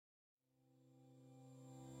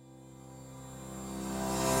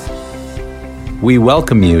We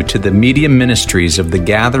welcome you to the media ministries of the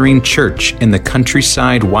Gathering Church in the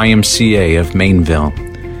Countryside YMCA of Mainville.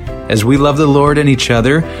 As we love the Lord and each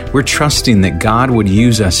other, we're trusting that God would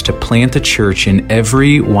use us to plant a church in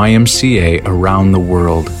every YMCA around the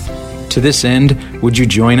world. To this end, would you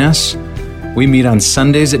join us? We meet on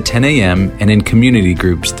Sundays at 10 a.m. and in community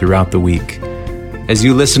groups throughout the week. As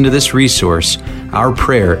you listen to this resource, our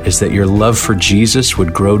prayer is that your love for Jesus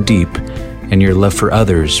would grow deep and your love for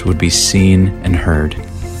others would be seen and heard.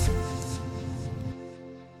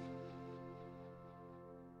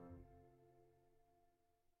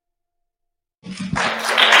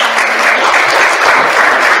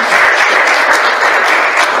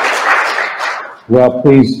 Well,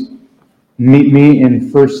 please meet me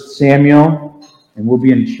in 1 Samuel, and we'll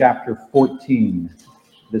be in chapter 14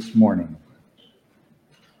 this morning.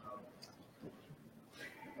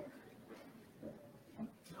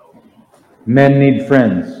 Men need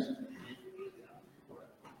friends.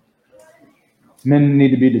 Men need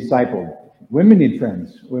to be discipled. Women need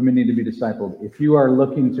friends. Women need to be discipled. If you are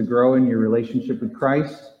looking to grow in your relationship with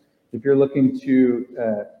Christ, if you're looking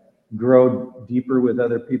to grow deeper with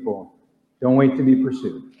other people, don't wait to be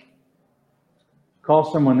pursued.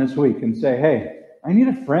 Call someone this week and say, hey, I need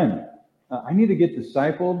a friend. I need to get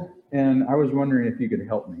discipled, and I was wondering if you could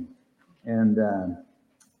help me. And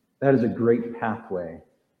that is a great pathway.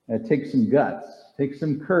 It takes some guts, takes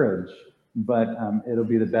some courage, but it'll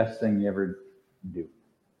be the best thing you ever do.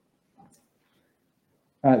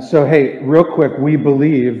 So, hey, real quick, we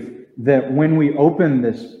believe that when we open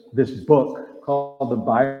this book called the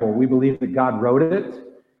Bible, we believe that God wrote it.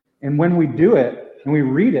 And when we do it and we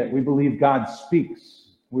read it, we believe God speaks.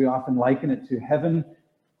 We often liken it to heaven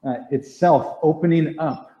itself opening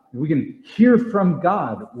up. We can hear from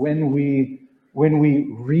God when we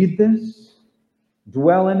read this.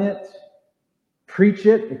 Dwell in it, preach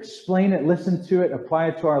it, explain it, listen to it, apply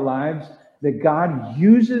it to our lives, that God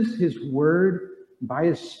uses His Word by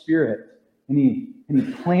His Spirit, and He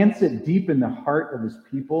plants it deep in the heart of His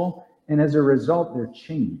people, and as a result, they're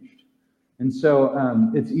changed. And so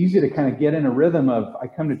it's easy to kind of get in a rhythm of, I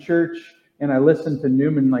come to church and I listen to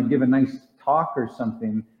Newman give a nice talk or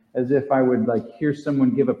something, as if I would hear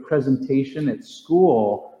someone give a presentation at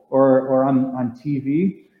school or on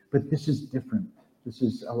TV, but this is different. This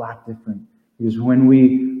is a lot different, because when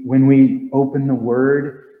we open the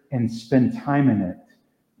Word and spend time in it,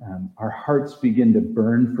 our hearts begin to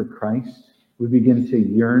burn for Christ. We begin to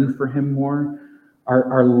yearn for Him more.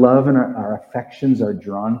 Our love and our affections are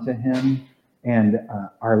drawn to Him, and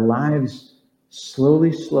our lives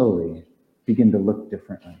slowly begin to look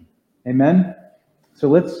differently. Amen? So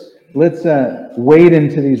let's wade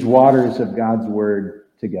into these waters of God's Word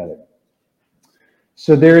together.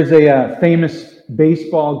 So there is a famous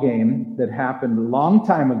baseball game that happened a long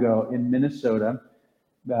time ago in Minnesota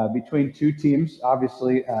between two teams,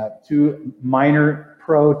 obviously two minor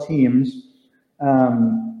pro teams.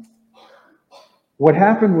 What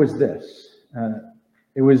happened was this.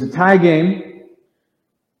 It was a tie game,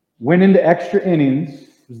 went into extra innings.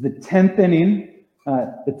 It was the 10th inning.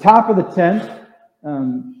 The top of the 10th,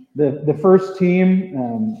 the first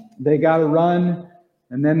team, they got a run,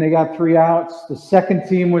 and then they got 3 outs. The second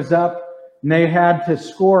team was up, and they had to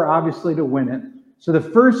score, obviously, to win it. So the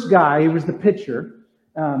first guy, he was the pitcher,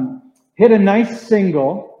 hit a nice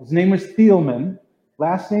single. His name was Thielman,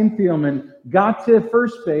 last name Thielman, got to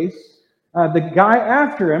first base. The guy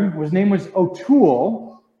after him, his name was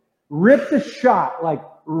O'Toole, ripped a shot,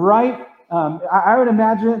 right. I would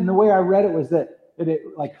imagine it, and the way I read it was that it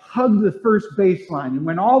hugged the first baseline and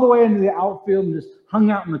went all the way into the outfield and just hung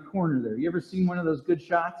out in the corner there. You ever seen one of those good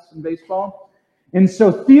shots in baseball? And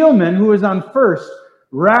so Thielman, who was on first,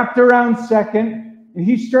 wrapped around second, and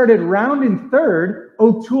he started rounding third.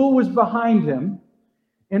 O'Toole was behind him,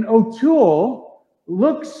 and O'Toole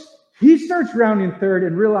he starts rounding third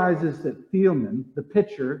and realizes that Thielman, the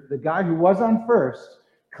pitcher, the guy who was on first,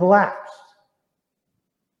 collapsed.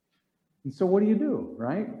 And so what do,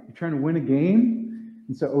 right? You're trying to win a game.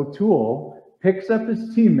 And so O'Toole picks up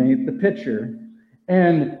his teammate, the pitcher,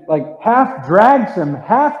 and half drags him,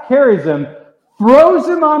 half carries him, throws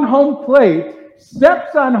him on home plate,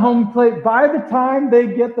 steps on home plate. By the time they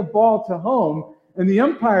get the ball to home, and the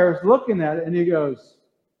umpire is looking at it, and he goes,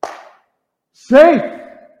 safe,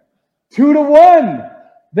 2-1,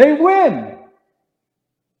 they win.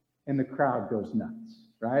 And the crowd goes nuts,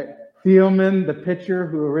 right? Thielman, the pitcher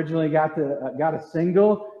who originally got a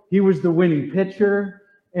single, he was the winning pitcher,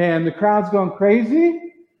 and the crowd's going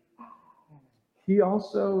crazy. He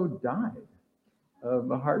also died of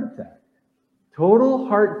a heart attack. Total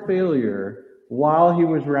heart failure while he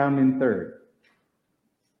was rounding third.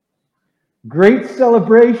 great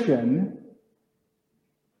celebration,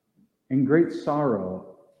 and great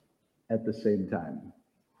sorrow at the same time.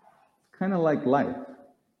 It's kind of like life.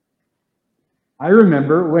 I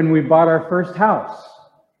remember when we bought our first house.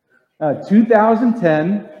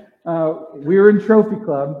 2010, we were in Trophy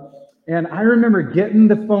Club, and I remember getting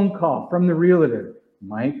the phone call from the realtor.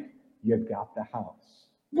 Mike, you got the house.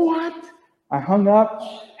 What? I hung up.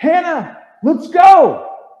 Hannah, let's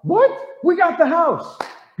go. What? We got the house.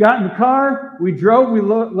 Got in the car. We drove. We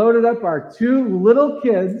loaded up our two little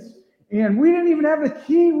kids, and we didn't even have the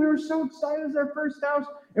key. We were so excited. It was our first house.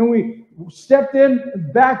 And we stepped in the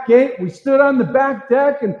back gate. We stood on the back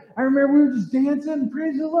deck, and I remember we were just dancing.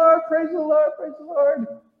 Praise the Lord, praise the Lord, praise the Lord.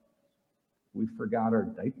 We forgot our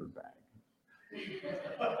diaper bag.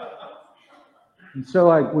 And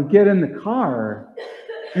so, we get in the car,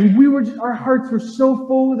 and our hearts were so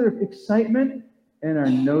full of excitement, and our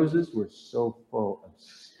noses were so full of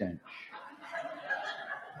stench.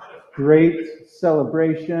 Great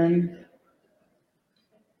celebration.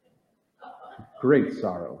 Great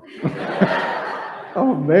sorrow.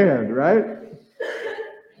 Oh man, right?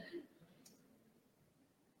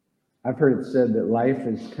 I've heard it said that life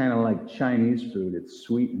is kind of like Chinese food. It's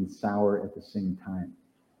sweet and sour at the same time.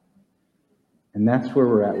 And that's where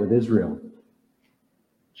we're at with Israel.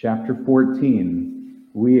 Chapter 14,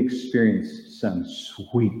 we experienced some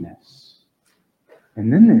sweetness.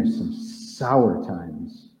 And then there's some sour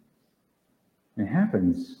times. It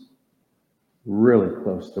happens really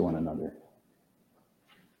close to one another.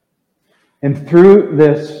 And through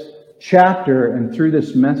this chapter and through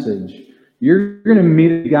this message, you're going to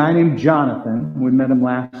meet a guy named Jonathan. We met him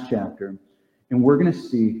last chapter. And we're going to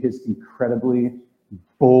see his incredibly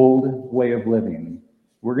bold way of living.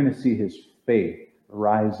 We're going to see his faith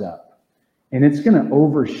rise up. And it's going to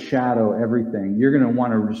overshadow everything. You're going to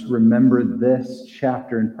want to just remember this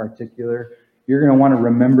chapter in particular. You're going to want to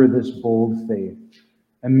remember this bold faith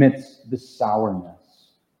amidst the sourness.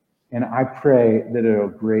 And I pray that it'll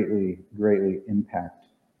greatly, greatly impact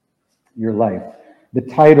your life. The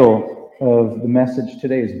title of the message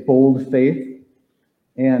today is Bold Faith.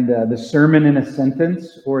 And the sermon in a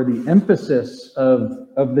sentence, or the emphasis of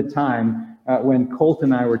the time, when Colt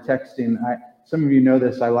and I were texting, some of you know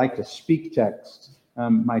this, I like to speak text,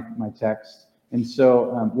 my text. And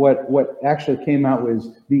so what actually came out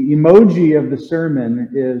was the emoji of the sermon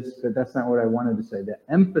is, but that's not what I wanted to say. The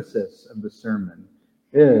emphasis of the sermon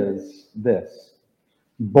is this: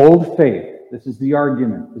 bold faith. This is the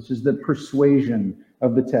argument. This is the persuasion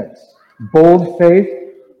of the text. Bold faith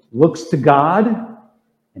looks to God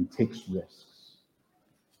and takes risks.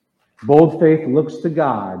 Bold faith looks to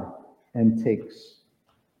God and takes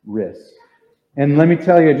risks. And let me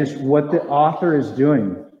tell you just what the author is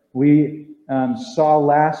doing. We saw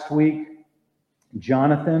last week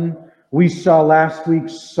Jonathan. We saw last week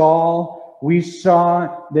Saul. We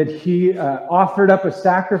saw that he offered up a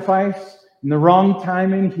sacrifice in the wrong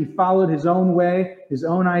timing. He followed his own way, his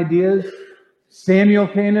own ideas. Samuel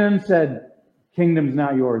came in and said, "Kingdom's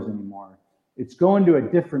not yours anymore. It's going to a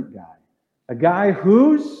different guy. A guy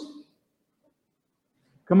who's,"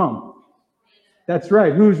 come on. That's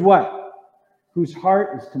right. Who's what? Whose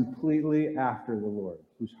heart is completely after the Lord.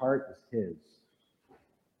 Whose heart is his.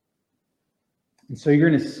 And so you're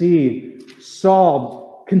going to see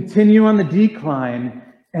Saul continue on the decline,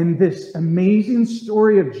 and this amazing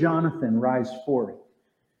story of Jonathan rise forth.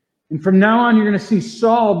 And from now on, you're going to see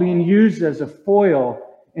Saul being used as a foil,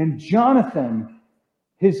 and Jonathan,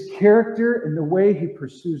 his character and the way he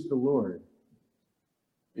pursues the Lord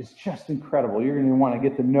is just incredible. You're going to want to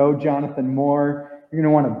get to know Jonathan more. You're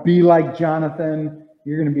going to want to be like Jonathan.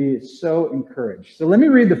 You're going to be so encouraged. So let me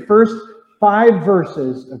read the first 5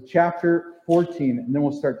 verses of chapter 14, and then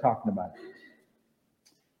we'll start talking about it.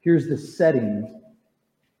 Here's the setting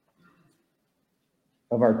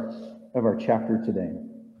of our chapter today.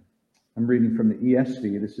 I'm reading from the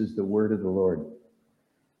ESV. This is the word of the Lord.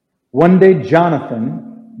 One day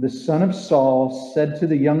Jonathan, the son of Saul, said to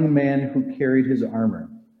the young man who carried his armor,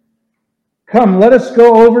 "Come, let us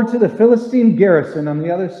go over to the Philistine garrison on the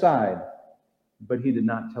other side." But he did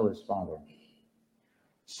not tell his father.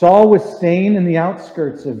 Saul was staying in the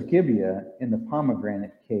outskirts of Gibeah in the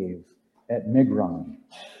pomegranate cave at Migron.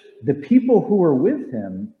 The people who were with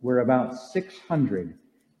him were about 600,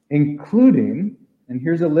 including, and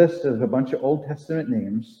here's a list of a bunch of Old Testament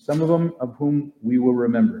names, some of them of whom we will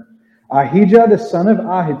remember: Ahijah, the son of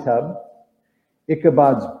Ahitub,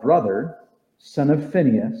 Ichabod's brother, son of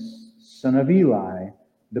Phinehas, son of Eli,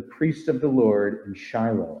 the priest of the Lord in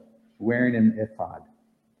Shiloh, wearing an ephod.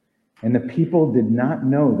 And the people did not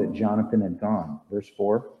know that Jonathan had gone. Verse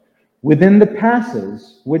 4, within the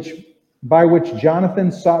passes which by which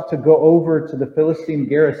Jonathan sought to go over to the Philistine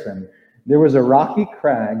garrison, there was a rocky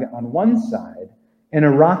crag on one side and a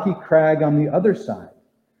rocky crag on the other side.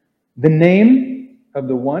 The name of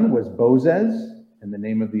the one was Bozez, and the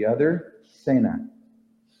name of the other, Seneh.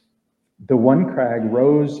 The one crag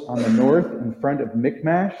rose on the north in front of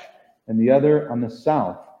Michmash, and the other on the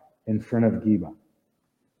south in front of Geba.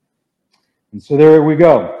 And so there we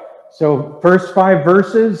go. So first 5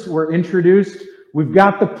 verses were introduced. We've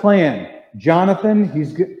got the plan. Jonathan,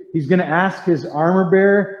 he's going to ask his armor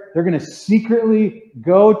bearer. They're going to secretly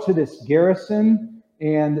go to this garrison.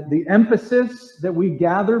 And the emphasis that we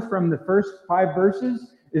gather from the first 5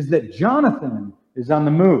 verses is that Jonathan is on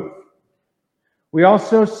the move. We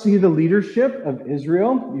also see the leadership of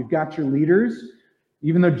Israel. You've got your leaders.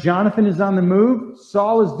 Even though Jonathan is on the move,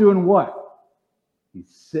 Saul is doing what? He's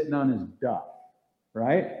sitting on his duff,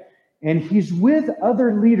 right? And he's with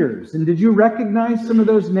other leaders. And did you recognize some of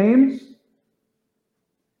those names?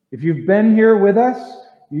 If you've been here with us,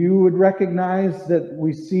 you would recognize that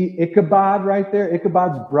we see Ichabod right there,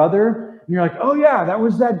 Ichabod's brother. And you're like, oh yeah, that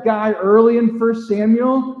was that guy early in 1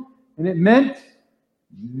 Samuel. And it meant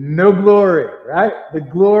no glory, right? The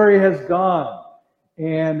glory has gone.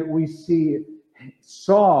 And we see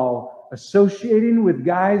Saul associating with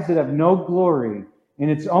guys that have no glory. And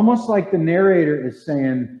it's almost like the narrator is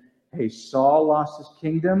saying, hey, Saul lost his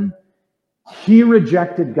kingdom. He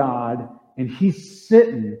rejected God. And he's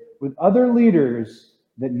sitting with other leaders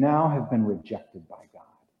that now have been rejected by God.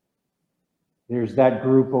 There's that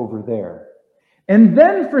group over there. And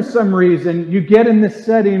then for some reason, you get in this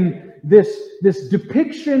setting, this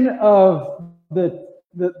depiction of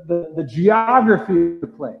the geography of the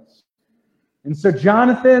place. And so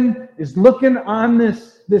Jonathan is looking on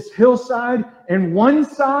this hillside, and one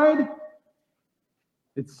side,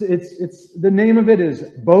 it's the name of it is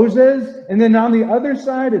Bozez, and then on the other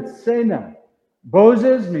side it's Seneh.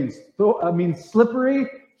 Bozez means slippery,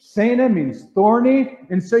 Seneh means thorny,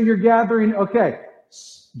 and so you're gathering, okay,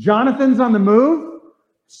 Jonathan's on the move,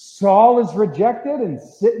 Saul is rejected and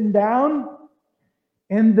sitting down,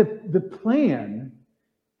 and the plan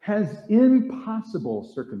has impossible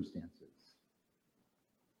circumstances.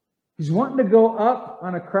 He's wanting to go up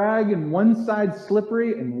on a crag, and one side's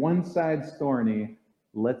slippery and one side's thorny.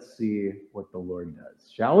 Let's see what the Lord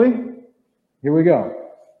does, shall we? Here we go.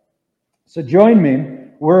 So join me.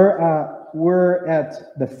 We're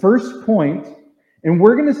at the first point, and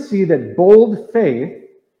we're going to see that bold faith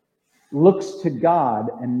looks to God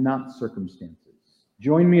and not circumstances.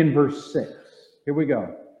 Join me in verse 6. Here we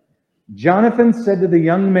go. Jonathan said to the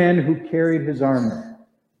young man who carried his armor.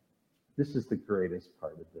 This is the greatest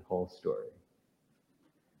part of the whole story.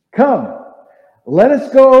 Come, let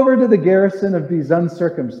us go over to the garrison of these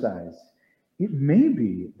uncircumcised. It may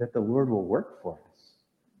be that the Lord will work for us,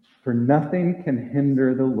 for nothing can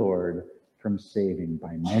hinder the Lord from saving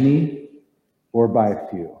by many or by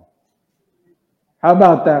few. How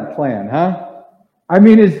about that plan, huh? I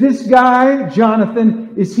mean, is this guy,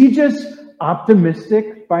 Jonathan, is he just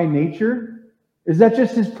optimistic by nature? Is that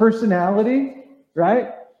just his personality,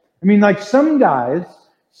 right? I mean, like some guys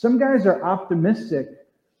are optimistic,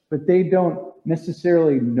 but they don't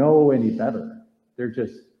necessarily know any better. They're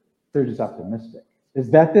just optimistic.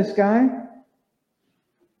 Is that this guy?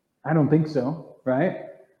 I don't think so, right?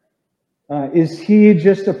 Is he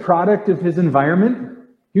just a product of his environment?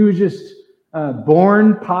 He was just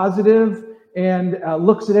born positive and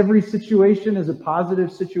looks at every situation as a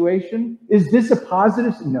positive situation. Is this a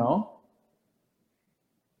positive? No.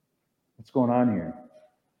 What's going on here?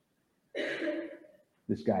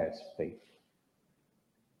 This guy has faith.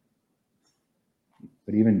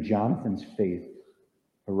 But even Jonathan's faith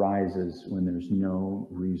arises when there's no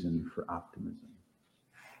reason for optimism.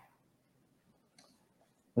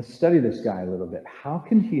 Let's study this guy a little bit. How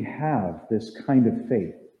can he have this kind of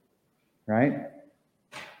faith, right?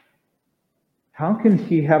 How can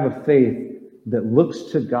he have a faith that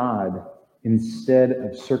looks to God instead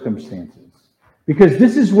of circumstances? Because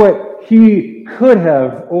this is what he could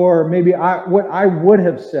have, or maybe what I would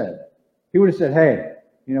have said. He would have said, hey,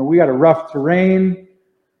 we got a rough terrain.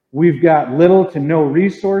 We've got little to no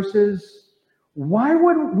resources. Why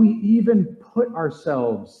would we even put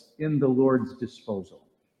ourselves in the Lord's disposal?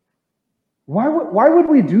 Why would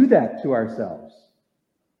we do that to ourselves?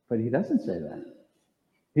 But he doesn't say that.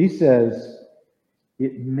 He says,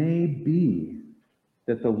 it may be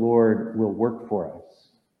that the Lord will work for us.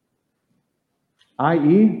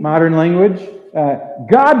 I.e., modern language,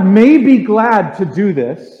 God may be glad to do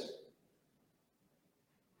this,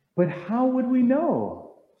 but how would we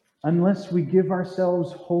know unless we give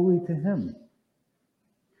ourselves wholly to Him?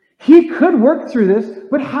 He could work through this,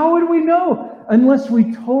 but how would we know unless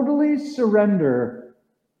we totally surrender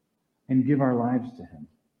and give our lives to him?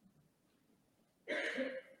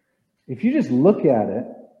 If you just look at it,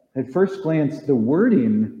 at first glance, the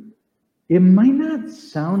wording, it might not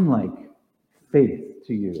sound like faith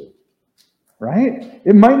to you, right?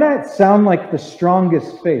 It might not sound like the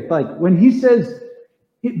strongest faith. Like when he says,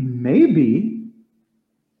 it may be,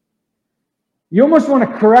 you almost want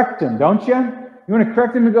to correct him, don't you? You want to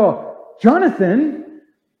correct him and go, Jonathan,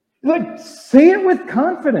 like say it with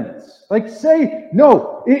confidence. Like say,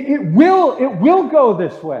 no, it will go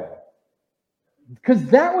this way. Because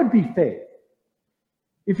that would be faith.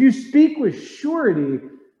 If you speak with surety,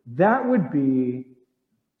 that would be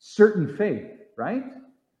certain faith, right?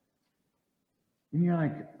 And you're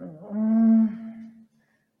like,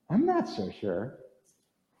 I'm not so sure.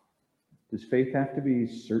 Does faith have to be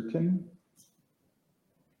certain?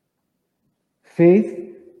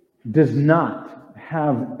 Faith does not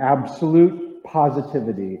have absolute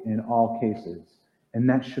positivity in all cases, and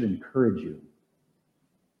that should encourage you.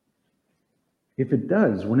 If it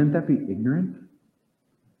does, wouldn't that be ignorant?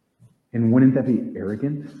 And wouldn't that be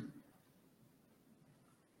arrogant?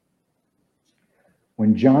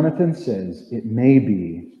 When Jonathan says it may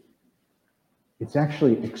be, it's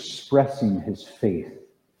actually expressing his faith.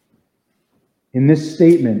 In this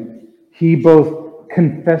statement, he both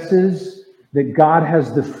confesses that God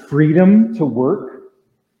has the freedom to work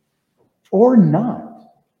or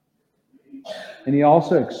not. And he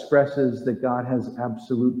also expresses that God has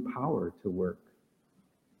absolute power to work.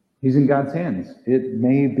 He's in God's hands. It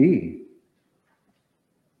may be.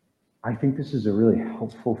 I think this is a really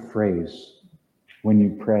helpful phrase when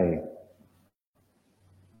you pray.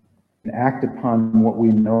 And act upon what we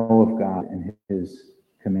know of God and his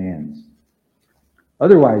commands.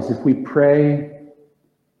 Otherwise, if we pray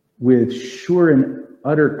with sure and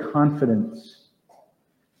utter confidence,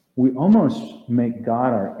 we almost make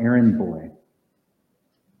God our errand boy.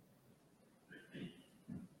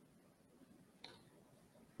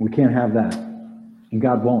 We can't have that. And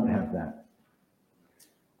God won't have that.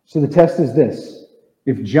 So the test is this.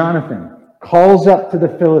 If Jonathan calls up to the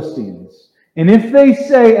Philistines, and if they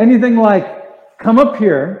say anything like, come up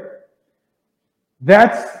here,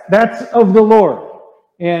 that's of the Lord.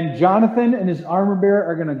 And Jonathan and his armor bearer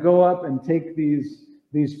are going to go up and take these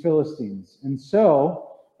Philistines. And so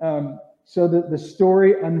the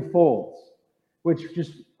story unfolds, which,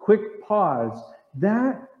 just quick pause,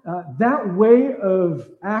 that way of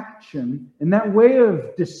action and that way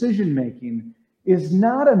of decision-making is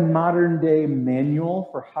not a modern-day manual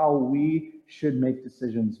for how we should make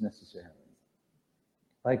decisions necessarily.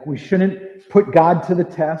 Like, we shouldn't put God to the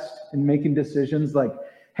test in making decisions like,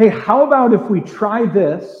 hey, how about if we try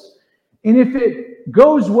this, and if it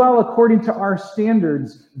goes well according to our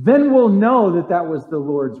standards, then we'll know that that was the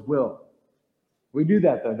Lord's will. We do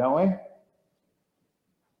that, though, don't we?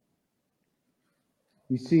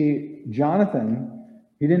 You see, Jonathan,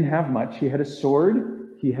 he didn't have much. He had a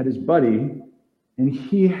sword, he had his buddy, and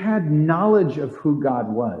he had knowledge of who God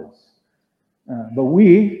was. But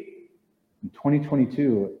we, in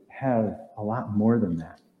 2022, have a lot more than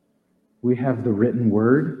that. We have the written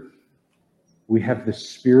word. We have the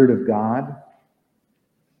Spirit of God.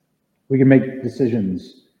 We can make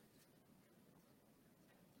decisions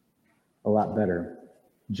a lot better.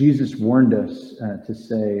 Jesus warned us to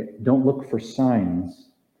say, don't look for signs.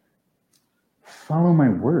 Follow my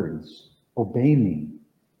words. Obey me.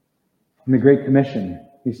 In the Great Commission,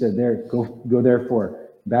 he said, go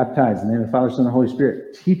therefore, baptize in the name of the Father, Son, and the Holy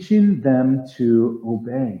Spirit, teaching them to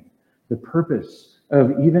obey. The purpose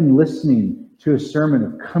of even listening to a sermon,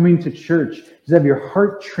 of coming to church, is to have your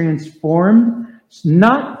heart transformed,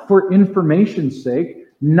 not for information's sake,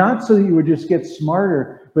 not so that you would just get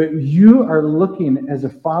smarter, but you are looking as a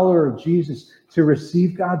follower of Jesus to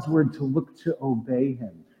receive God's word, to look to obey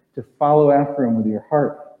him, to follow after him with your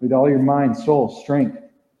heart, with all your mind, soul, strength.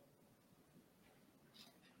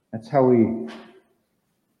 That's how we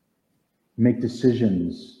make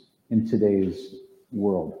decisions in today's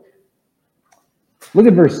world. Look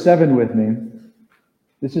at verse 7 with me.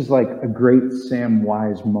 This is like a great Sam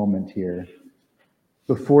Wise moment here.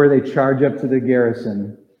 Before they charge up to the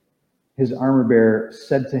garrison, his armor bearer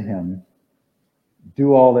said to him,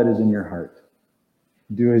 do all that is in your heart.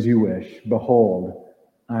 Do as you wish. Behold,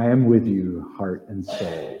 I am with you, heart and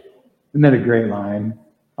soul. Isn't that a great line?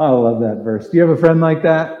 I love that verse. Do you have a friend like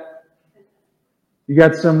that? You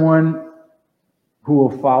got someone who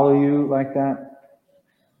will follow you like that?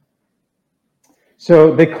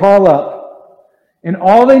 So they call up, and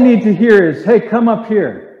all they need to hear is, hey, come up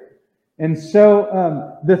here. And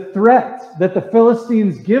so the threat that the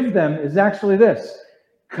Philistines give them is actually this: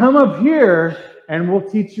 come up here and we'll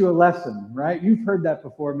teach you a lesson, right? You've heard that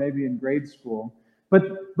before, maybe in grade school.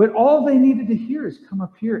 But all they needed to hear is come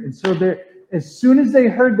up here. And so as soon as they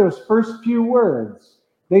heard those first few words,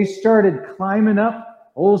 they started climbing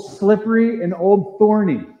up Old Slippery and Old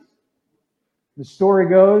Thorny. The story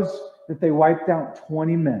goes that they wiped out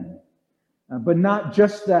 20 men. But not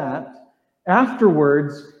just that.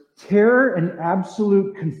 Afterwards, terror and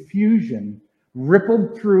absolute confusion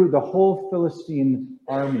rippled through the whole Philistine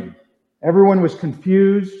army. Everyone was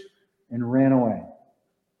confused and ran away.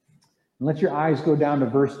 And let your eyes go down to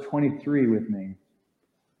verse 23 with me.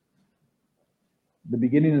 The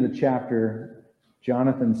beginning of the chapter,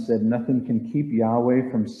 Jonathan said, "Nothing can keep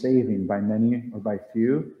Yahweh from saving by many or by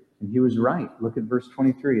few." And he was right. Look at verse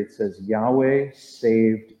 23. It says, "Yahweh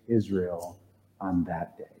saved Israel on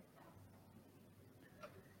that day."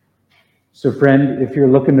 So friend, if you're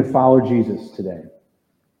looking to follow Jesus today,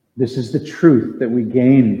 this is the truth that we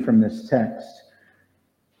gain from this text.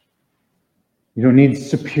 You don't need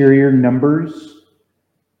superior numbers.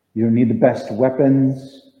 You don't need the best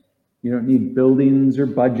weapons. You don't need buildings or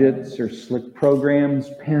budgets or slick programs.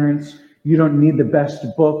 Parents, you don't need the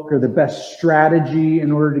best book or the best strategy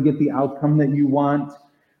in order to get the outcome that you want.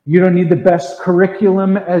 You don't need the best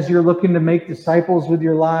curriculum as you're looking to make disciples with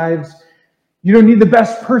your lives. You don't need the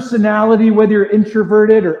best personality, whether you're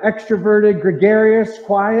introverted or extroverted, gregarious,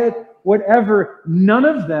 quiet, whatever. None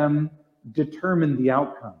of them determine the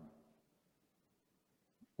outcome.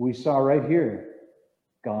 We saw right here,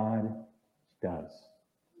 God does.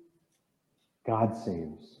 God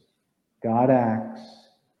saves. God acts.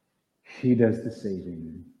 He does the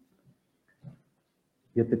saving.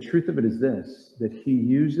 Yet the truth of it is this, that he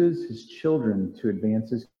uses his children to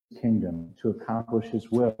advance his kingdom, to accomplish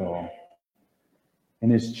his will.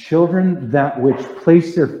 And his children, that which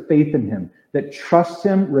place their faith in him, that trust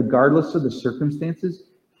him regardless of the circumstances,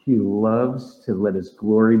 he loves to let his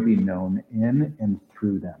glory be known in and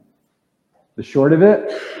through them. The short of it,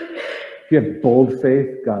 if you have bold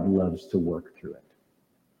faith, God loves to work through it.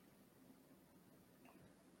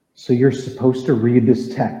 So you're supposed to read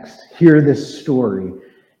this text, hear this story,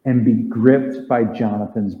 and be gripped by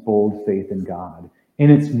Jonathan's bold faith in God.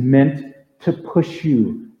 And it's meant to push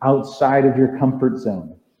you outside of your comfort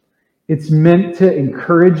zone. It's meant to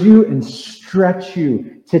encourage you and stretch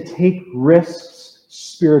you to take risks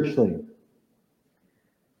spiritually.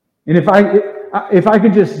 And if I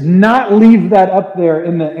could just not leave that up there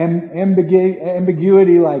in the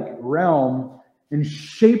ambiguity like realm and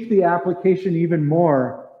shape the application even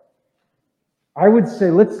more, I would say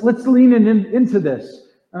let's lean into this.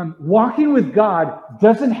 Walking with God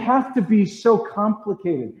doesn't have to be so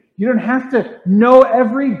complicated. You don't have to know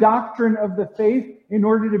every doctrine of the faith in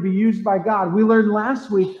order to be used by God. We learned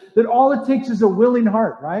last week that all it takes is a willing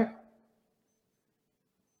heart, right?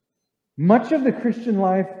 Much of the Christian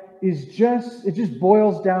life is just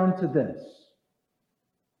boils down to this.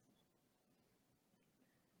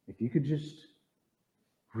 If you could just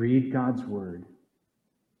read God's word,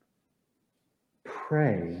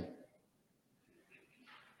 pray,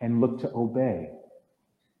 and look to obey,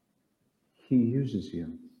 he uses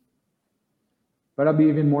you. But I'll be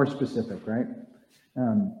even more specific, right?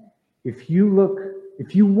 If you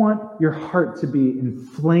want your heart to be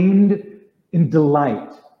inflamed in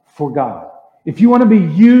delight for God, if you want to be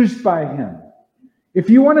used by him,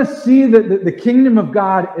 if you want to see the kingdom of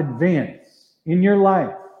God advance in your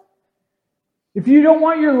life, if you don't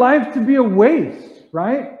want your life to be a waste,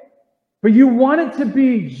 right? But you want it to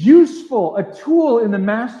be useful, a tool in the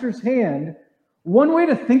master's hand, one way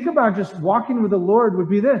to think about just walking with the Lord would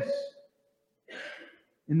be this.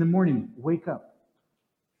 In the morning, wake up.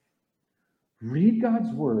 Read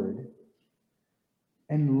God's word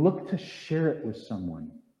and look to share it with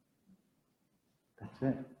someone. That's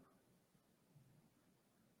it.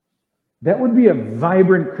 That would be a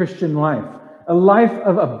vibrant Christian life, a life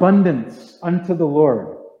of abundance unto the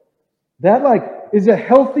Lord. That is a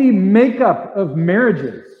healthy makeup of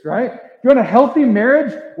marriages, right? If you want a healthy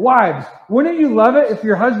marriage, wives, wouldn't you love it if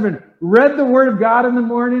your husband read the Word of God in the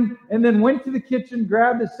morning and then went to the kitchen,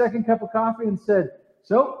 grabbed his second cup of coffee and said,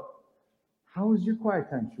 "So, how was your quiet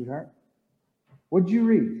time, sweetheart? What'd you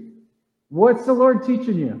read? What's the Lord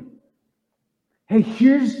teaching you? Hey,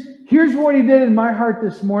 here's what he did in my heart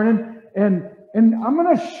this morning, and I'm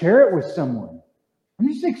going to share it with someone. I'm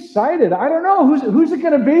just excited. I don't know. Who's it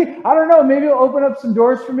going to be? I don't know. Maybe it'll open up some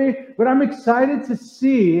doors for me, but I'm excited to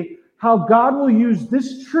see how God will use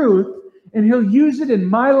this truth, and he'll use it in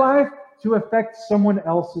my life to affect someone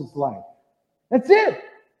else's life. That's it.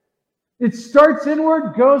 It starts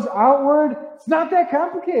inward, goes outward. It's not that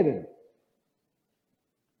complicated.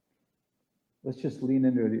 Let's just lean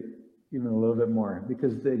into it even a little bit more,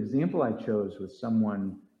 because the example I chose was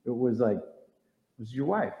someone, it was your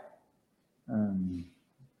wife. And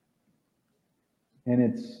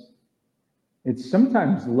it's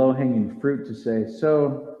sometimes low-hanging fruit to say,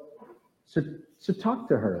 so talk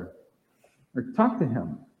to her or talk to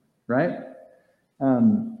him, right?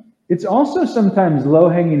 It's also sometimes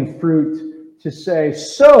low-hanging fruit to say,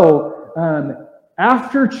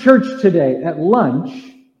 after church today at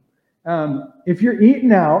lunch, if you're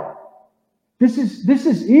eating out, this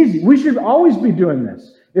is easy. We should always be doing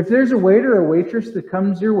this. If there's a waiter or waitress that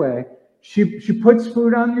comes your way, she puts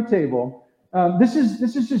food on your table. This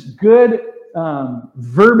is just good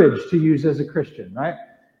verbiage to use as a Christian, right?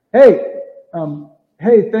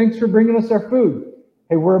 Hey, thanks for bringing us our food.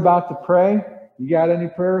 Hey, we're about to pray. You got any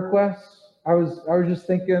prayer requests? I was just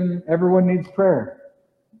thinking everyone needs prayer.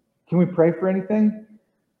 Can we pray for anything?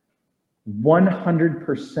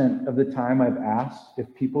 100% of the time I've asked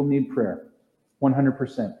if people need prayer.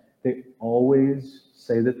 100%. They always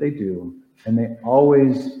say that they do, and they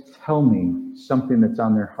always tell me something that's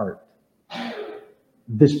on their heart.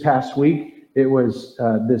 This past week, it was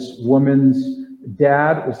this woman's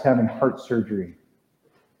dad was having heart surgery.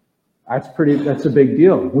 That's a big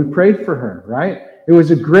deal. We prayed for her, right? It was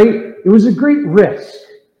a great risk.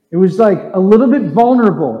 It was like a little bit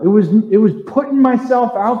vulnerable. It was putting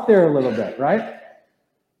myself out there a little bit, right?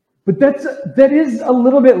 But that is a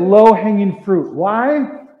little bit low-hanging fruit.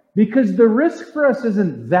 Why? Because the risk for us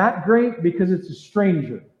isn't that great because it's a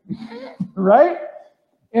stranger, right?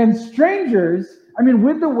 And strangers,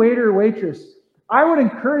 with the waiter or waitress, I would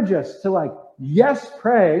encourage us to yes,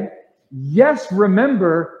 pray, yes,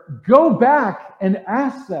 remember, go back and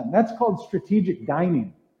ask them. That's called strategic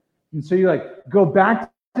dining. And so you go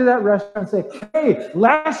back to that restaurant and say, hey,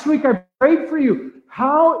 last week I prayed for you.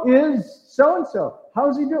 How is so-and-so?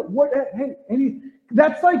 How's he doing?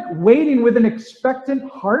 That's like waiting with an expectant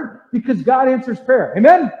heart because God answers prayer.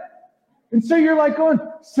 Amen? And so you're going,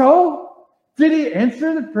 so did he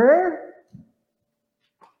answer the prayer?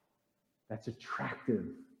 That's attractive.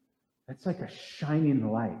 That's like a shining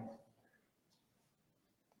light.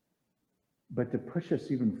 But to push us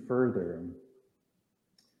even further,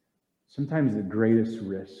 sometimes the greatest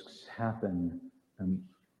risks happen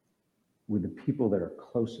with the people that are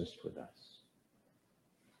closest with us.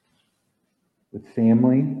 With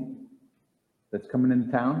family that's coming into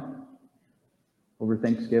town over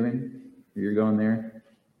Thanksgiving, you're going there.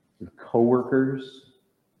 With coworkers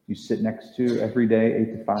you sit next to every day,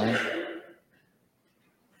 8 to 5.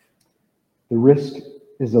 The risk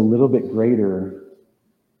is a little bit greater.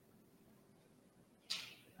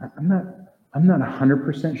 I'm not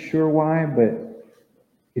 100% sure why, but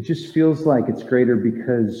it just feels like it's greater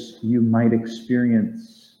because you might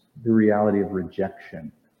experience the reality of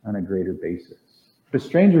rejection on a greater basis. If a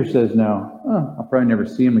stranger says no, I'll probably never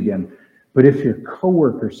see him again. But if your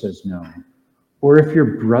coworker says no, or if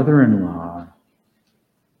your brother-in-law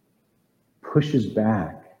pushes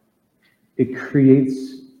back, it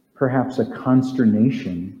creates perhaps a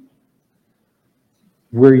consternation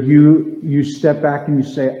where you step back and you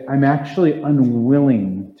say, I'm actually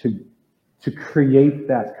unwilling to create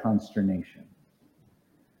that consternation.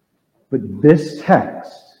 But this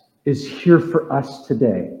text is here for us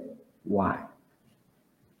today. Why?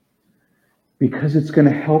 Because it's going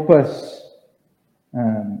to help us.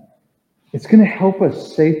 It's going to help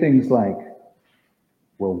us say things like,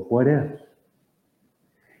 well, what if?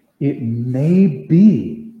 It may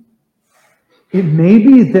be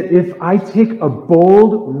that if I take a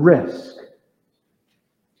bold risk,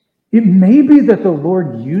 it may be that the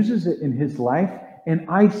Lord uses it in his life and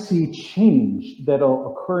I see change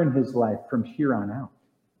that'll occur in his life from here on out.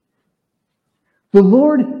 The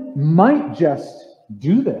Lord might just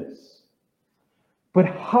do this. But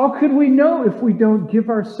how could we know if we don't give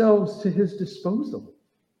ourselves to his disposal?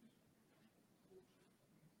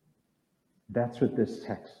 That's what this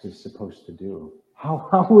text is supposed to do.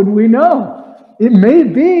 How would we know? It may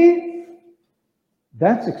be.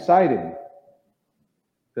 That's exciting.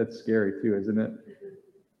 That's scary too, isn't it?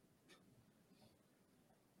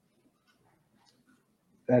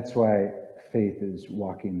 That's why faith is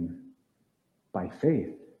walking by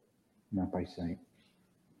faith, not by sight.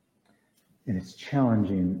 And it's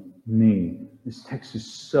challenging me. This text is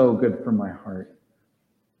so good for my heart.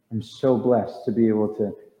 I'm so blessed to be able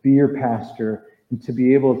to be your pastor and to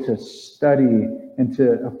be able to study and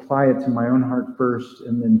to apply it to my own heart first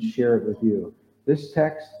and then share it with you. This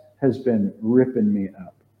text has been ripping me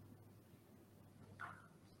up.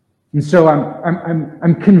 And so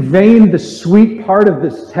I'm conveying the sweet part of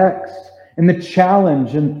this text and the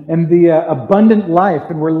challenge and the abundant life,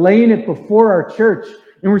 and we're laying it before our church,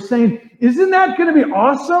 and we're saying, isn't that going to be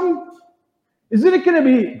awesome? Isn't it going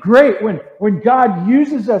to be great when God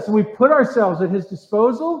uses us and we put ourselves at his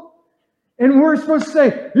disposal? And we're supposed to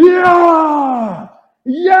say, yeah,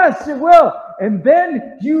 yes, it will. And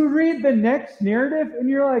then you read the next narrative and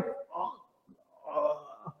you're like,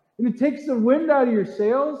 and it takes the wind out of your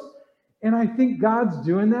sails. And I think God's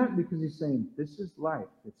doing that because he's saying, this is life.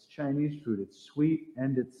 It's Chinese food. It's sweet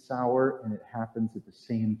and it's sour, and it happens at the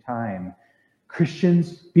same time.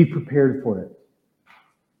 Christians, be prepared for it.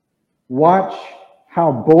 Watch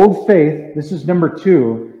how bold faith, this is number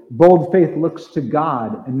 2, bold faith looks to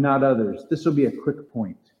God and not others. This will be a quick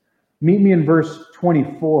point. Meet me in verse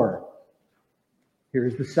 24.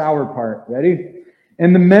 Here's the sour part. Ready?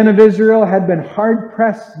 And the men of Israel had been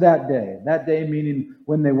hard-pressed that day meaning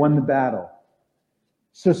when they won the battle.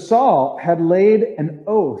 So Saul had laid an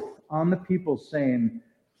oath on the people, saying,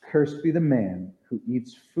 cursed be the man who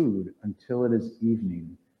eats food until it is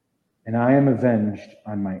evening, and I am avenged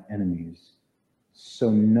on my enemies. So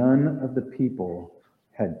none of the people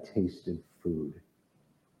had tasted food.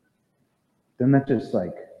 Doesn't that just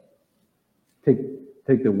like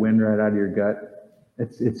take the wind right out of your gut?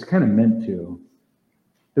 It's kind of meant to.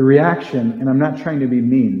 The reaction, and I'm not trying to be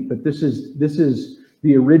mean, but this is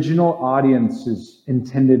the original audience's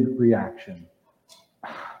intended reaction.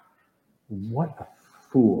 What a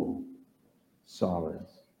fool Saul is.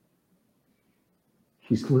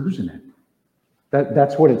 He's losing it.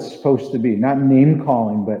 That's what it's supposed to be. Not name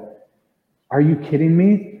calling, but are you kidding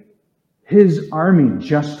me? His army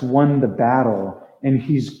just won the battle and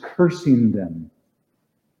he's cursing them.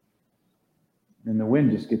 And the wind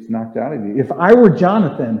just gets knocked out of you. If I were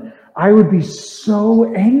Jonathan, I would be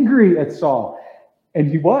so angry at Saul. And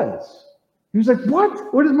he was. He was like,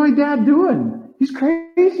 what? What is my dad doing? He's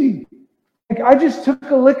crazy. Like, I just took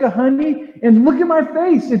a lick of honey and look at my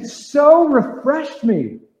face. It so refreshed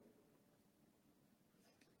me.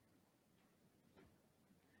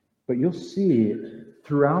 But you'll see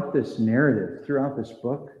throughout this narrative, throughout this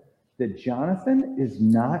book, that Jonathan is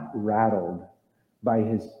not rattled by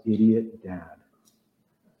his idiot dad.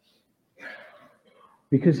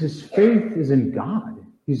 Because his faith is in God.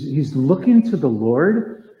 He's looking to the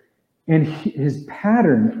Lord, and his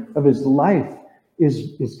pattern of his life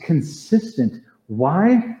is consistent.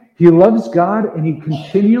 Why? He loves God, and he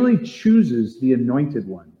continually chooses the anointed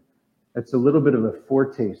one. That's a little bit of a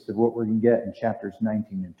foretaste of what we're going to get in chapters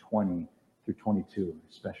 19 and 20 through 22,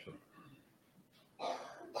 especially.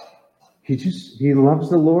 He loves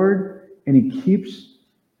the Lord, and he keeps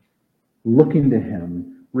looking to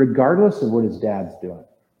him, regardless of what his dad's doing.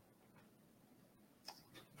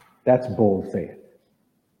 That's bold faith.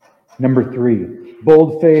 Number 3,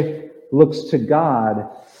 bold faith looks to God,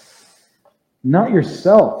 not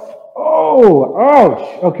yourself. Oh,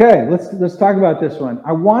 ouch. Okay, let's talk about this one.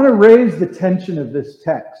 I want to raise the tension of this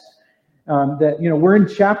text. We're in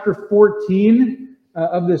chapter 14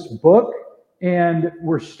 of this book, and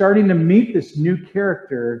we're starting to meet this new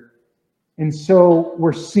character. And so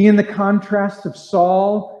we're seeing the contrast of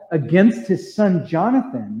Saul against his son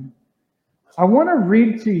Jonathan. I want to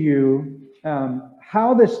read to you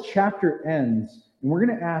how this chapter ends, and we're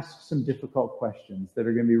going to ask some difficult questions that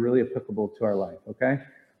are going to be really applicable to our life, okay?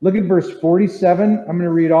 Look at verse 47. I'm going to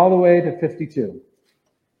read all the way to 52.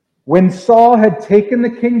 When Saul had taken the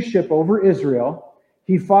kingship over Israel,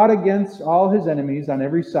 he fought against all his enemies on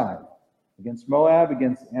every side, against Moab,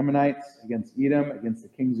 against the Ammonites, against Edom, against the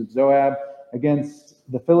kings of Zoab, against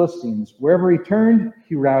the Philistines. Wherever he turned,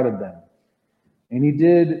 he routed them. And he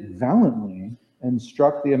did valiantly and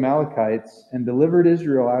struck the Amalekites and delivered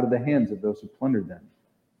Israel out of the hands of those who plundered them.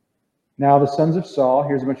 Now the sons of Saul,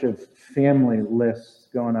 here's a bunch of family lists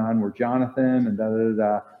going on where Jonathan and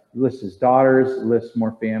da-da-da-da, lists his daughters, lists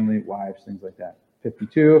more family, wives, things like that.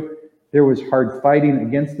 52, there was hard fighting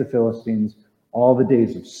against the Philistines all the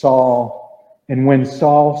days of Saul. And when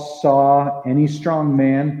Saul saw any strong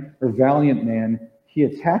man or valiant man, he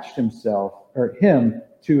attached him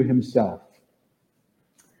to himself.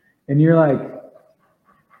 And you're like,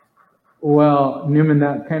 well, Newman,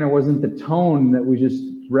 that kind of wasn't the tone that we just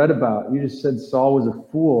read about. You just said Saul was a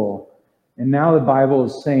fool. And now the Bible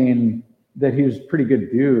is saying that he was a pretty good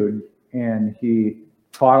dude, and he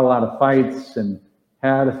fought a lot of fights and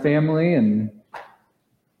had a family, and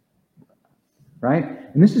right?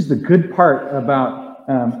 And this is the good part about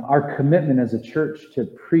our commitment as a church to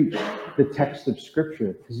preach the text of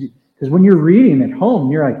Scripture. Because when you're reading at home,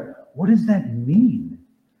 you're like, what does that mean?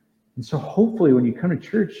 And so hopefully when you come to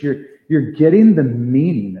church, you're You're getting the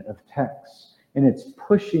meaning of text, and it's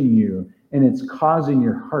pushing you, and it's causing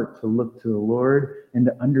your heart to look to the Lord and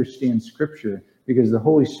to understand Scripture, because the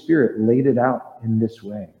Holy Spirit laid it out in this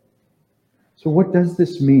way. So what does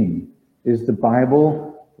this mean? Is the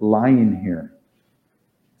Bible lying here?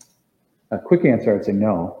 A quick answer, I'd say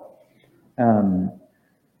no.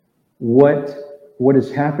 What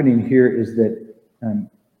is happening here is that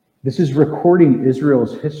this is recording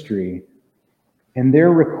Israel's history, and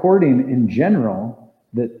they're recording in general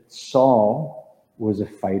that Saul was a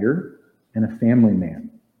fighter and a family man,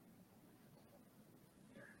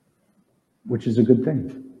 which is a good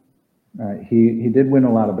thing. He did win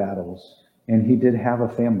a lot of battles, and he did have a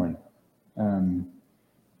family.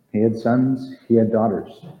 He had sons, he had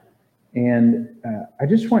daughters. And I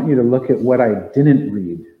just want you to look at what I didn't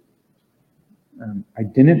read. I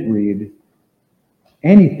didn't read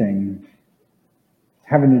anything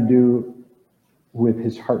having to do with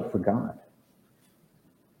his heart for God.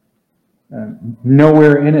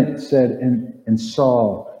 Nowhere in it said, and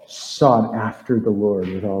Saul sought after the Lord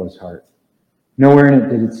with all his heart. Nowhere in it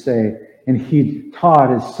did it say, and he taught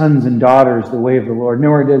his sons and daughters the way of the Lord.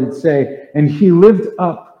 Nowhere did it say, and he lived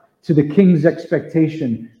up to the king's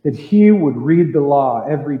expectation that he would read the law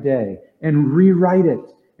every day and rewrite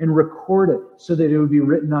it and record it so that it would be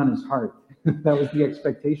written on his heart. That was the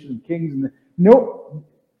expectation of kings. And nope,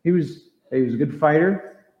 he was a good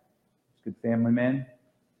fighter, a good family man,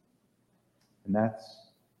 and that's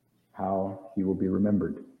how he will be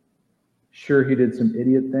remembered. Sure, he did some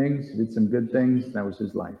idiot things, he did some good things. That was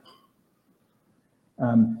his life.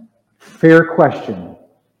 Fair question.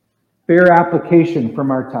 Fair application from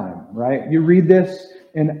our time, right? You read this,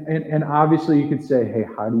 and obviously you could say, hey,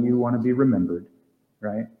 how do you want to be remembered,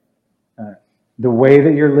 right? The way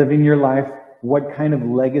that you're living your life, what kind of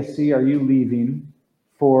legacy are you leaving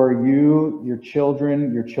for you, your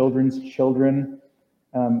children, your children's children?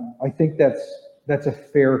 I think that's a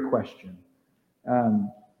fair question.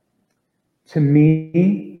 To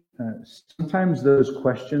me, sometimes those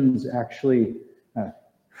questions actually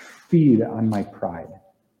feed on my pride.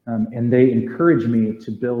 And they encourage me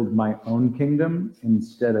to build my own kingdom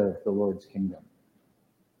instead of the Lord's kingdom.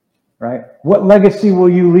 Right? What legacy will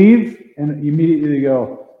you leave? And you immediately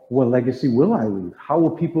go, what legacy will I leave? How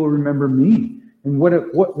will people remember me? And what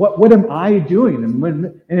am I doing?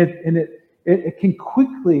 And it can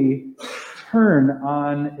quickly turn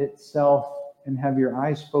on itself and have your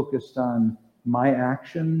eyes focused on my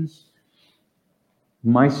actions,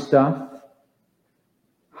 my stuff,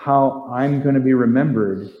 how I'm going to be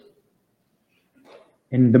remembered,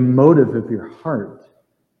 and the motive of your heart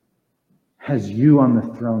has you on the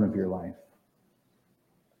throne of your life.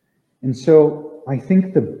 And so I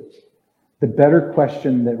think the better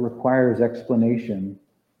question that requires explanation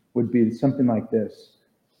would be something like this.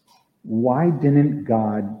 Why didn't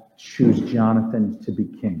God choose Jonathan to be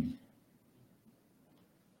king?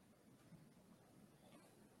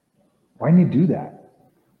 Why didn't he do that?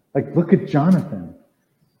 Like, look at Jonathan.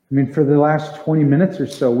 I mean, for the last 20 minutes or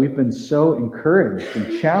so, we've been so encouraged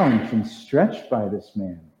and challenged and stretched by this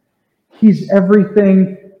man. He's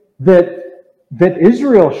everything that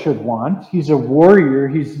Israel should want. He's a warrior.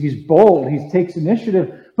 He's bold. He takes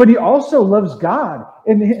initiative. But he also loves God.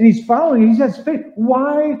 And he's following. He has faith.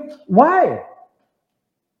 Why? Why?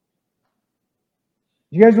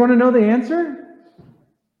 You guys want to know the answer?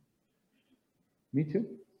 Me too.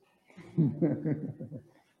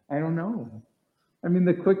 I don't know. I mean,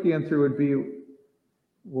 the quick answer would be,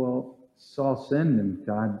 well, Saul sinned and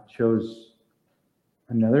God chose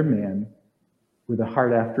another man with a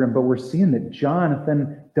heart after him. But we're seeing that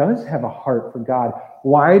Jonathan does have a heart for God.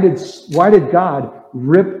 Why did God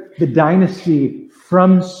rip the dynasty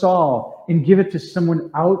from Saul and give it to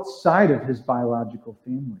someone outside of his biological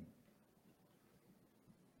family?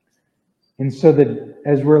 And so that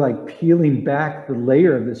as we're like peeling back the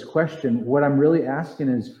layer of this question, what I'm really asking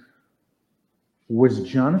is, was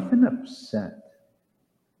Jonathan upset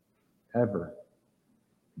ever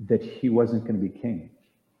that he wasn't going to be king?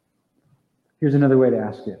 Here's another way to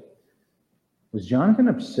ask it. Was Jonathan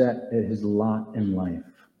upset at his lot in life?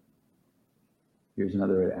 Here's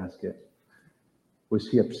another way to ask it. Was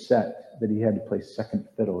he upset that he had to play second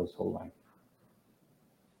fiddle his whole life?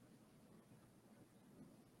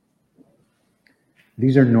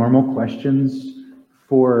 These are normal questions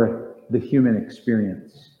for the human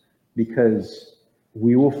experience, because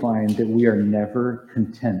we will find that we are never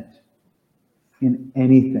content in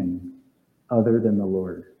anything other than the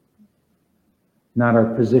Lord. Not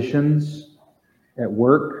our positions at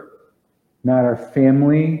work, not our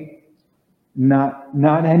family, not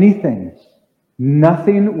anything.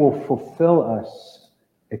 Nothing will fulfill us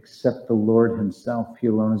except the Lord himself. He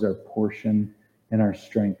alone is our portion and our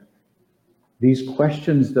strength. These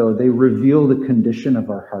questions, though, they reveal the condition of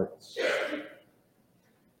our hearts.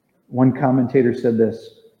 One commentator said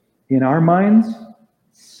this, in our minds,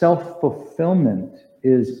 self-fulfillment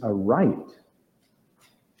is a right.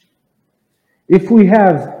 If we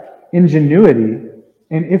have ingenuity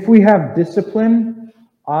and if we have discipline,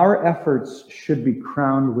 our efforts should be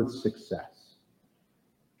crowned with success.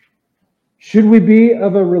 Should we be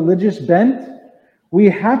of a religious bent, we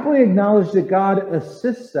happily acknowledge that God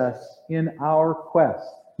assists us in our quest.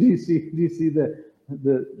 Do you see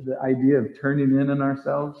the idea of turning in on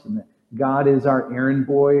ourselves, and that God is our errand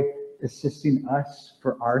boy assisting us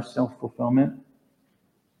for our self-fulfillment?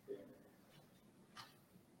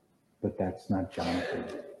 But that's not Jonathan.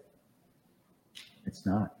 It's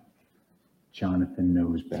not. Jonathan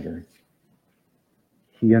knows better.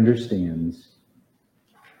 He understands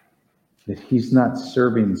that he's not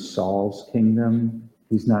serving Saul's kingdom.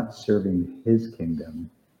 He's not serving his kingdom.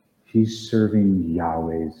 He's serving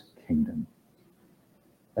Yahweh's kingdom.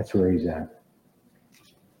 That's where he's at.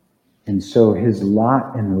 And so his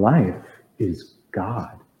lot in life is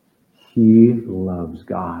God. He loves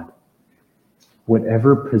God.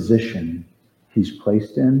 Whatever position he's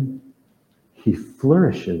placed in, he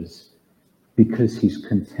flourishes because he's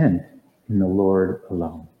content in the Lord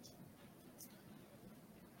alone.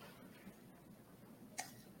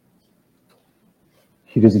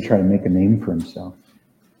 He doesn't try to make a name for himself.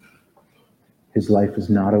 His life is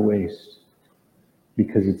not a waste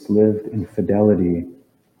because it's lived in fidelity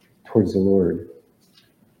towards the Lord.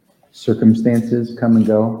 Circumstances come and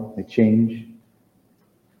go, they change.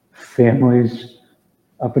 Families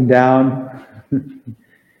up and down.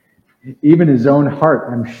 Even his own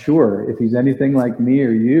heart, I'm sure, if he's anything like me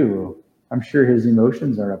or you, I'm sure his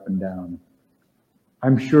emotions are up and down.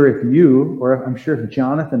 I'm sure if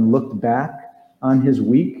Jonathan looked back on his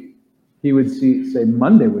week, he would say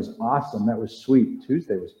Monday was awesome, that was sweet.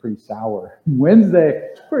 Tuesday was pretty sour. Wednesday,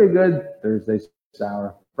 pretty good. Thursday,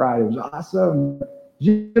 sour. Friday was awesome.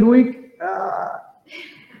 Good week.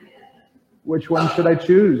 Which one should I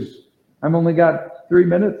choose? I've only got 3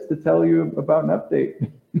 minutes to tell you about an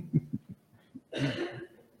update.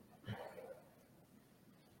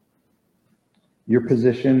 Your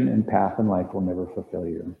position and path in life will never fulfill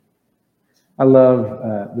you. I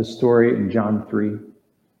love the story in John 3.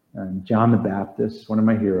 John the Baptist, one of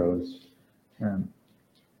my heroes.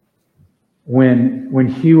 When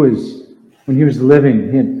he was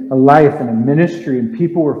living, he had a life and a ministry, and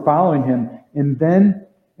people were following him. And then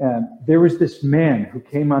there was this man who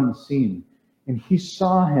came on the scene, and he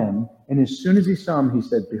saw him. And as soon as he saw him, he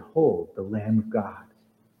said, "Behold, the Lamb of God,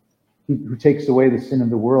 who takes away the sin of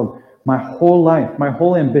the world. My whole life, my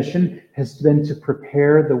whole ambition has been to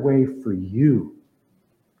prepare the way for you."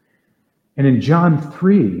 And in John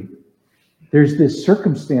 3, there's this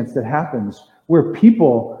circumstance that happens where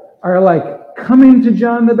people are like coming to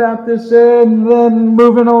John the Baptist and then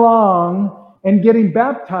moving along and getting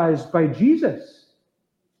baptized by Jesus.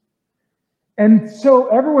 And so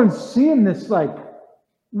everyone's seeing this like,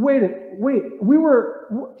 wait,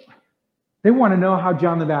 they want to know how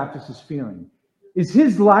John the Baptist is feeling. Is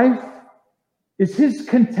his life, is his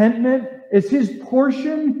contentment, is his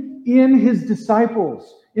portion in his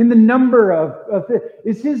disciples, in the number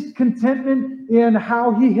is his contentment in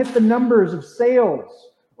how he hit the numbers of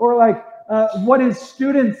sales, or like what his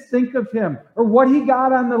students think of him, or what he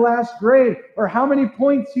got on the last grade, or how many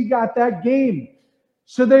points he got that game.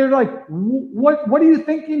 So they're like, what are you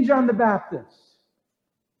thinking, John the Baptist?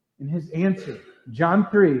 And his answer, John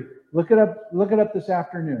 3, look it up this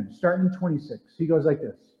afternoon, starting 26. He goes like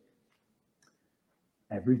this: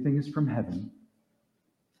 everything is from heaven.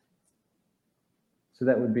 So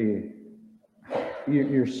that would be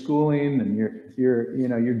your schooling and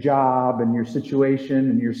your job and your situation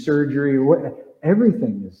and your surgery.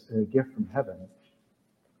 Everything is a gift from heaven.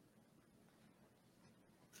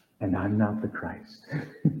 And I'm not the Christ.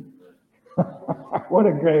 What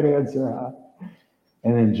a great answer, huh?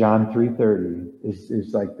 And then John 3:30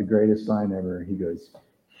 is like the greatest line ever. He goes,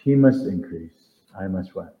 "He must increase, I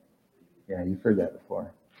must what?" Yeah, you've heard that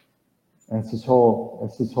before. And that's his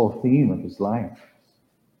whole theme of his life.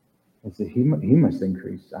 It's that he must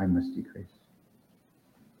increase, I must decrease.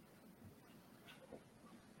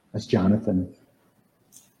 That's Jonathan.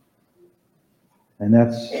 And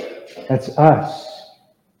that's us.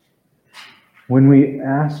 When we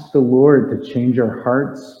ask the Lord to change our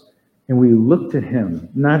hearts and we look to him,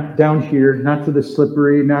 not down here, not to the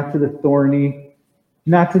slippery, not to the thorny,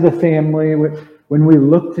 not to the family. When we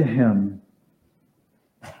look to him,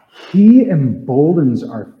 he emboldens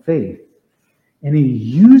our faith And he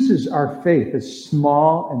uses our faith, as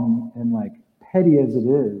small and like petty as it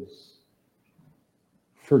is,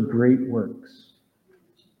 for great works.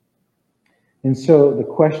 And so the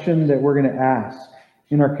question that we're going to ask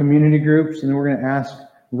in our community groups, and we're going to ask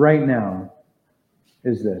right now,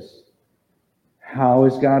 is this: how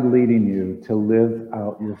is God leading you to live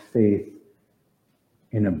out your faith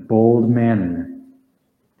in a bold manner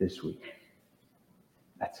this week?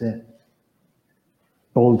 That's it.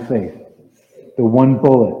 Bold faith. The one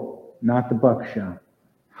bullet, not the buckshot.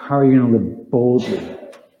 How are you going to live boldly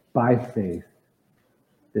by faith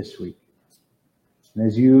this week? And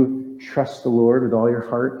as you trust the Lord with all your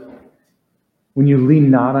heart, when you lean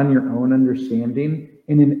not on your own understanding,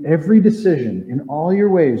 and in every decision, in all your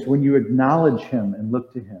ways, when you acknowledge him and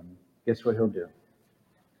look to him, guess what he'll do?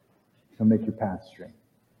 He'll make your path straight.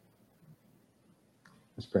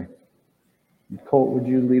 Let's pray. Colt, would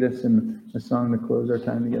you lead us in a song to close our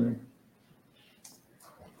time together?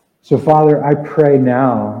 So, Father, I pray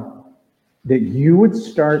now that you would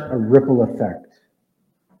start a ripple effect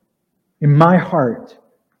in my heart,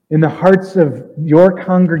 in the hearts of your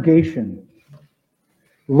congregation.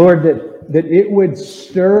 Lord, that it would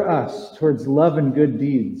stir us towards love and good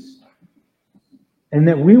deeds, and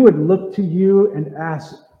that we would look to you and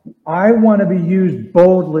ask, I want to be used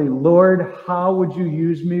boldly. Lord, how would you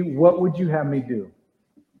use me? What would you have me do?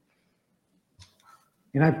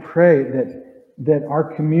 And I pray that our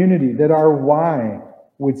community, that our why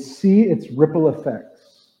would see its ripple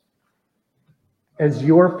effects as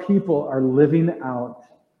your people are living out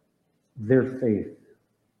their faith.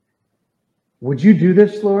 Would you do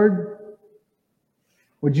this, Lord?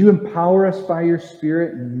 Would you empower us by your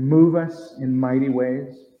Spirit and move us in mighty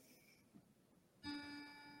ways?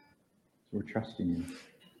 We're trusting you.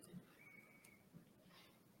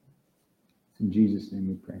 It's in Jesus' name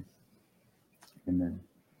we pray. Amen.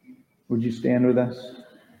 Would you stand with us?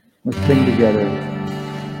 Let's sing together.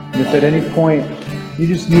 And if at any point you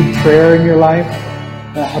just need prayer in your life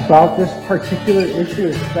about this particular issue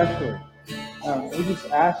especially, we just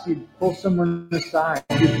ask you to pull someone aside.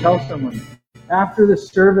 You tell someone. After the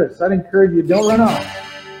service, I'd encourage you, don't run off.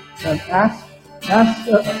 Ask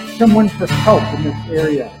someone for help in this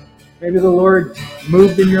area. Maybe the Lord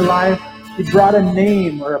moved in your life. He brought a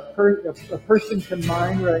name or a person to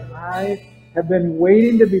mind where I have been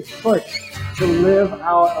waiting to be pushed to live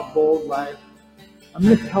out a bold life. I'm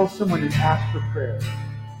going to tell someone and ask for prayer.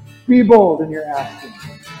 Be bold in your asking.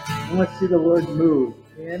 And let's see the Lord move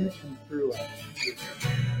in and through us.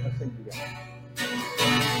 Let's sing together.